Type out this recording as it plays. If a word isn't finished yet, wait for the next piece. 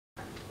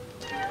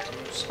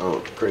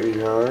So,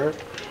 graveyard.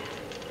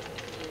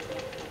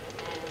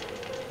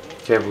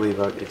 Can't believe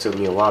it took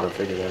me a while to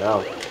figure that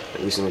out.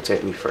 At least it would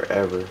take me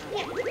forever.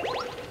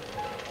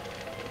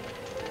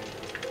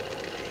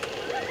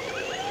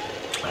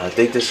 I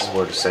think this is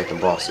where the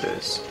second boss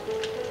is.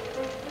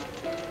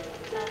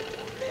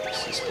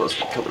 He's supposed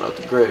to be coming out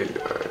the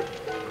graveyard.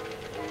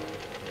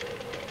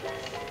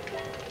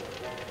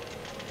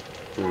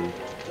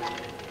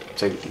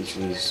 Take each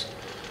of these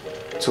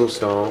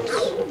tombstones.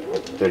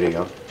 There they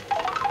go.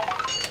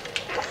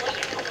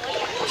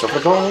 Watch out for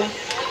the ball.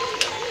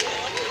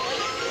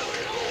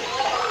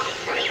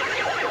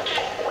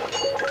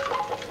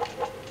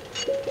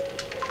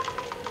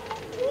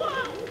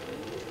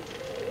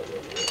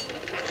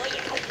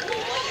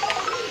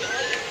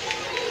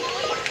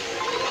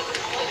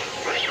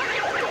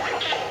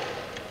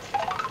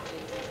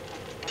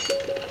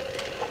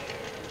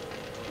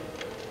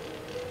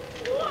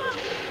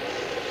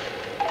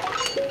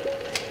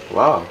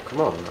 Wow,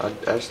 come on. I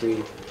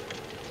actually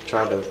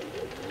tried to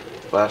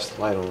flash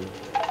the light on.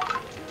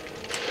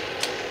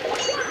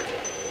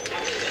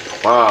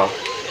 Wow.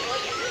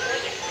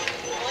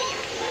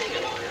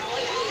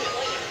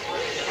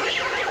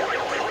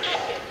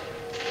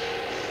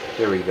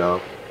 Here we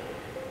go.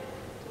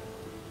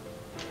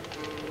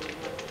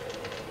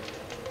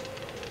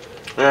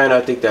 And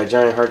I think that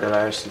giant heart that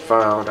I actually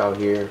found out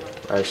here,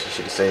 I actually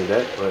should have saved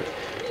that, but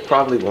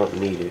probably won't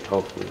need it,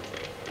 hopefully.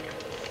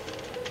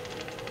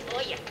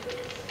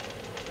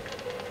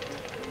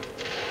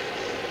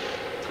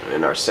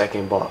 And our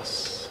second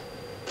boss.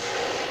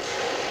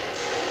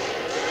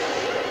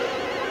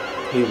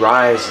 He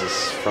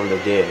rises from the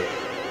dead.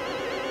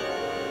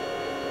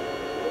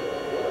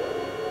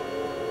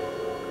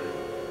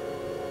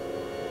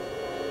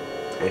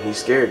 And he's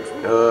scared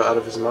out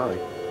of his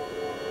mind.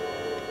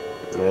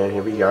 And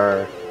here we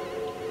are.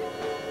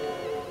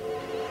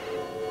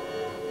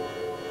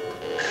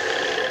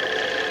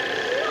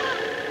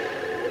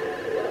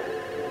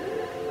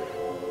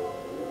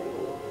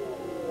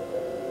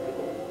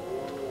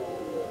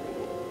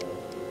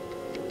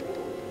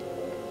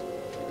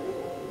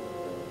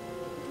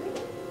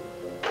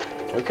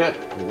 Okay,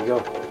 here we go.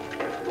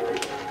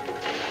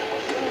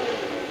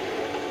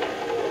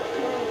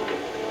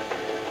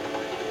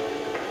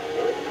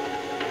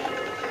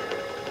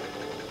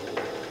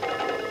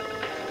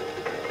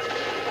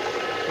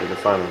 We're gonna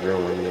find a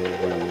real one. Yeah,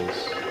 there he is.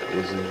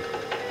 Is he?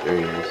 There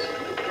he is.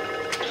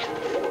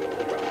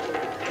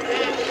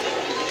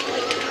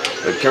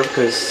 But careful,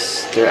 because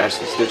they're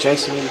actually still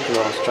chasing me. You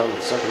know, I was trying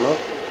to suck them up.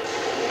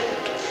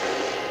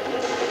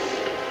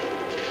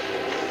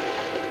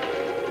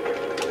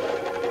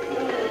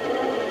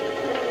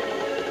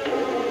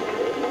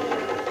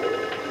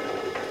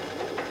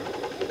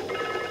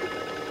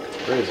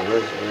 Where is he? Where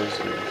is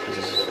he? He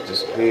just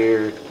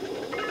disappeared.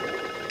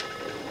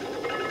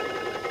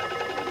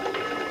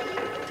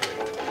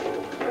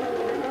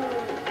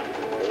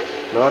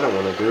 No, I don't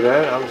want to do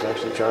that. I was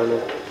actually trying to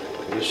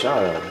get a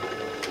shot at him.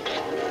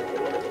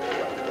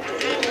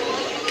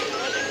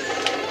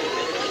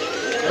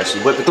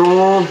 Actually whip it through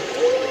him.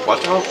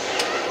 Watch out.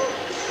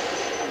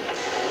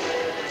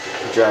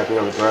 He dragged me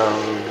on the ground a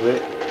little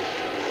bit.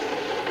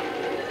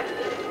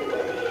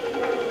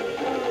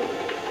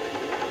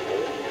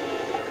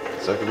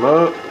 Suck him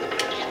up.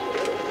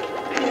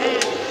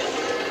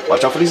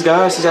 Watch out for these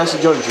guys. He's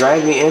actually going to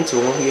drag me into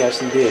him. He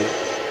actually did.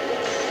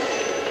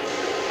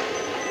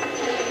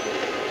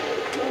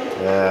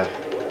 Yeah.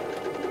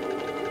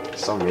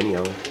 So many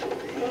of them.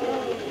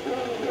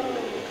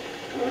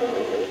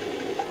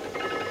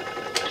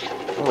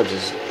 I'm going to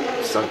just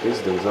suck these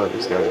dudes up.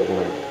 These guys are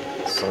being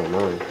so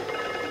annoying.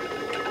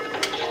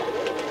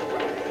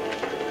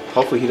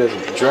 Hopefully he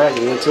doesn't drag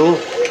me into him.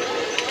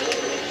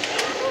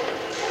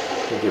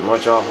 Can't get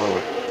much off of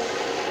it.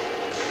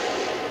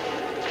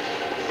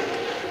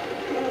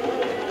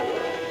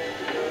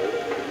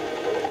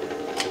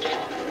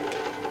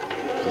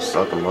 Just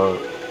suck them up.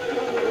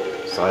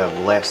 So I have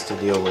less to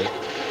deal with.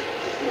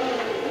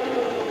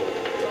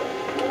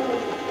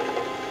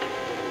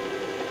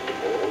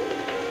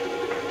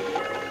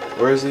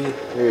 Where is he? Here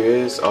he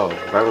is. Oh,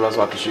 right when I was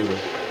about to shoot him.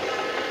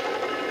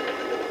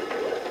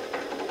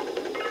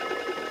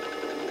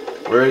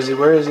 Where is he?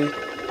 Where is he?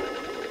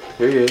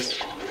 Here he is.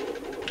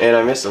 And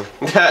I missed him.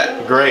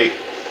 Great.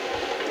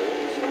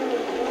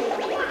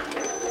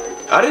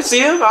 I didn't see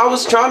him. I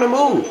was trying to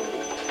move.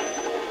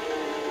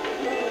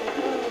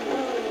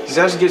 He's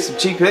actually getting some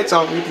cheap hits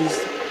off with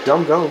these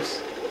dumb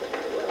ghosts.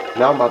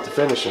 Now I'm about to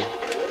finish him.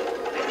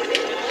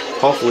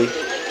 Hopefully.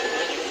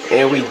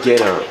 And we get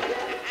him.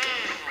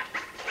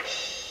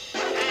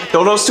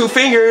 Throw those two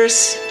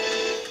fingers.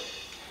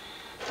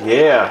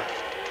 Yeah.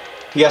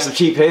 He got some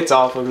cheap hits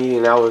off of me,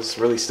 and that was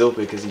really stupid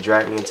because he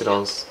dragged me into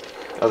those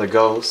other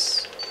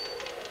ghosts.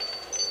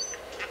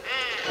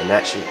 And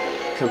that should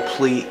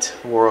complete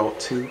World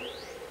 2.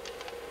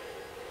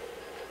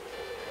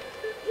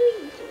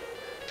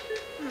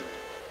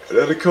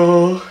 Another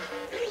call.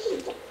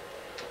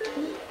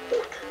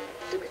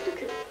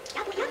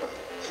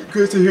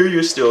 Good to hear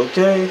you're still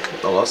okay.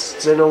 I lost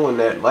the signal when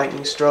that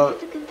lightning struck.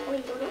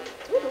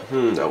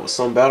 That was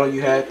some battle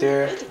you had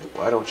there.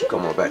 Why don't you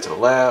come on back to the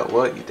lab?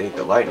 What, you think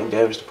the lightning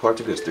damaged the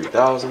Portuguese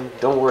 3000?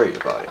 Don't worry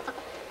about it.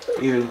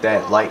 Even if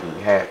that lightning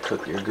had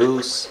cooked your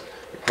goose,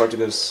 your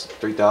Portuguese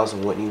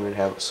 3000 wouldn't even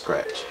have a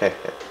scratch. Back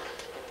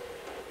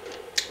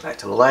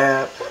to the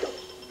lab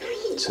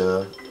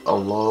to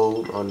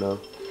unload on the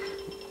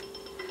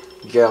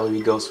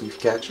gallery ghosts we've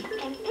captured.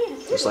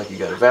 Looks like you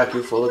got a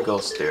vacuum full of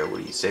ghosts there.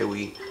 What do you say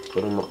we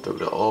put them up through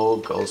the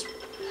old ghost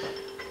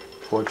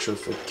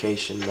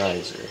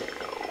portrification-izer?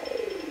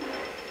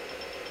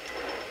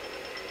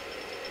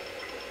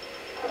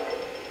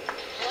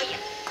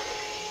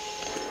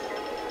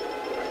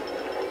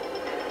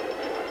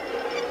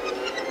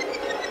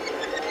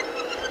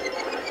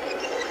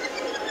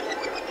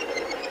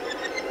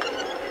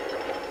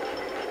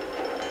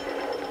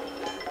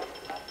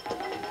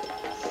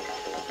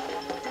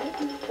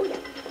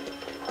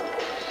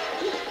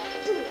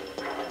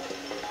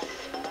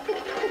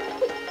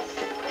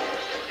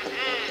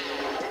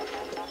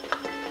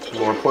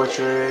 More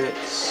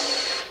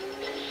portraits,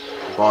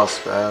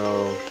 boss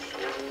battle,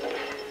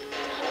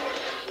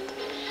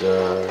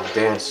 the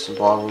dance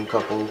ballroom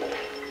couple,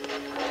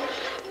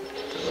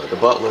 the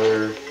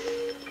butler,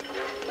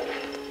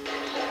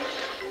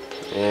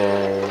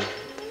 and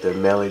the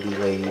melody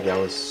lady that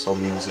was so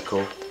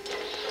musical,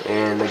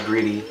 and the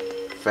greedy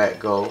fat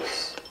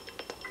ghost,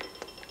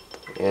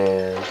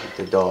 and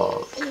the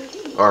dog,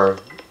 or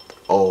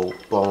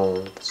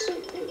Bones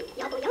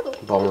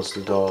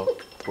the dog.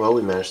 Well,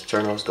 we managed to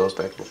turn those ghosts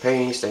back into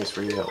paintings. Thanks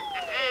for your help.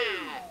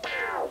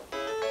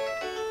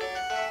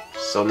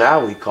 So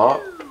now we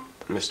caught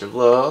Mr.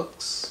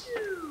 Lux,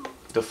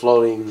 the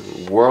floating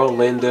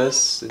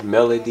Whirlindus,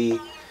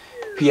 Melody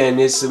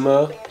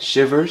Pianissima,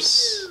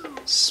 Shivers,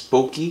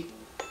 Spooky,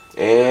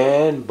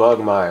 and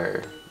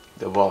Bugmire,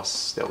 the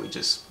boss that we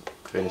just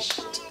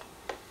finished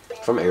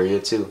from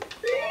Area 2.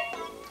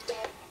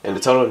 And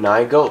a total of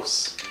 9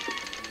 ghosts.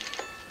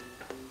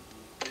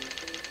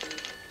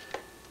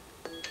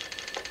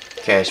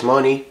 Cash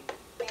money.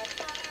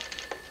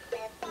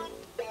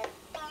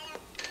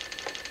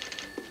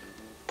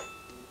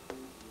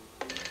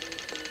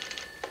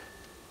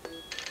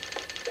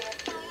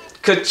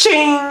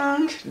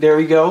 Ka-ching! There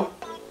we go.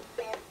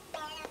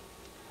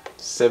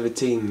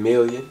 17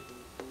 million.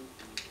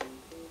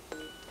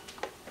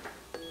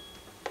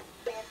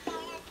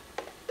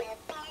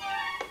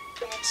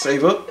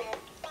 Save up.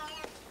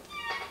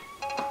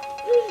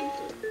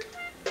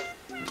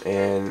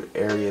 And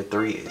Area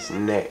 3 is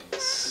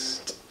next.